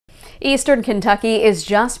Eastern Kentucky is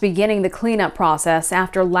just beginning the cleanup process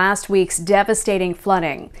after last week's devastating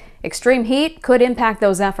flooding. Extreme heat could impact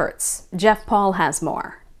those efforts. Jeff Paul has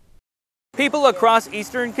more. People across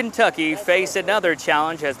eastern Kentucky face another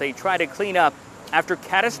challenge as they try to clean up after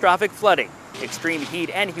catastrophic flooding. Extreme heat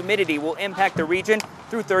and humidity will impact the region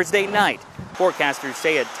through Thursday night. Forecasters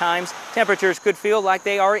say at times temperatures could feel like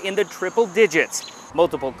they are in the triple digits.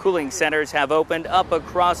 Multiple cooling centers have opened up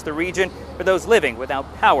across the region for those living without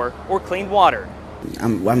power or clean water.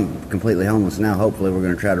 I'm completely homeless now. Hopefully we're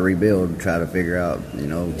going to try to rebuild, try to figure out,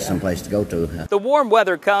 someplace to go to. The warm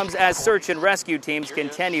weather comes as search and rescue teams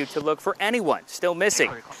continue to look for anyone still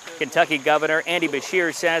missing. Kentucky Governor Andy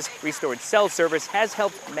Beshear says restored cell service has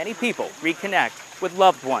helped many people reconnect with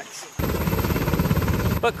loved ones.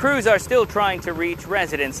 But crews are still trying to reach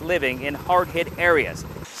residents living in hard-hit areas.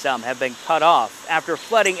 Some have been cut off after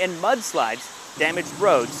flooding and mudslides damaged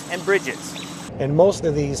roads and bridges. And most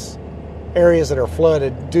of these areas that are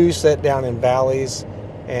flooded do set down in valleys,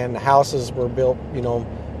 and houses were built,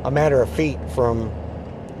 a matter of feet from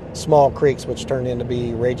small creeks, which turned into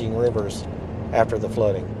be raging rivers after the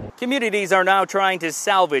flooding. Communities are now trying to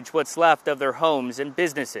salvage what's left of their homes and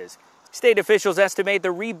businesses. State officials estimate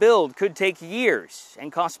the rebuild could take years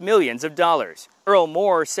and cost millions of dollars. Earl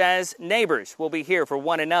Moore says neighbors will be here for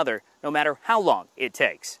one another no matter how long it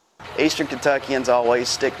takes. Eastern Kentuckians always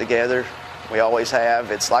stick together. We always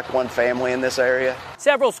have. It's like one family in this area.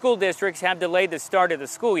 Several school districts have delayed the start of the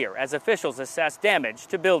school year as officials assess damage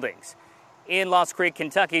to buildings. In Lost Creek,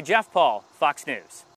 Kentucky, Jeff Paul, Fox News.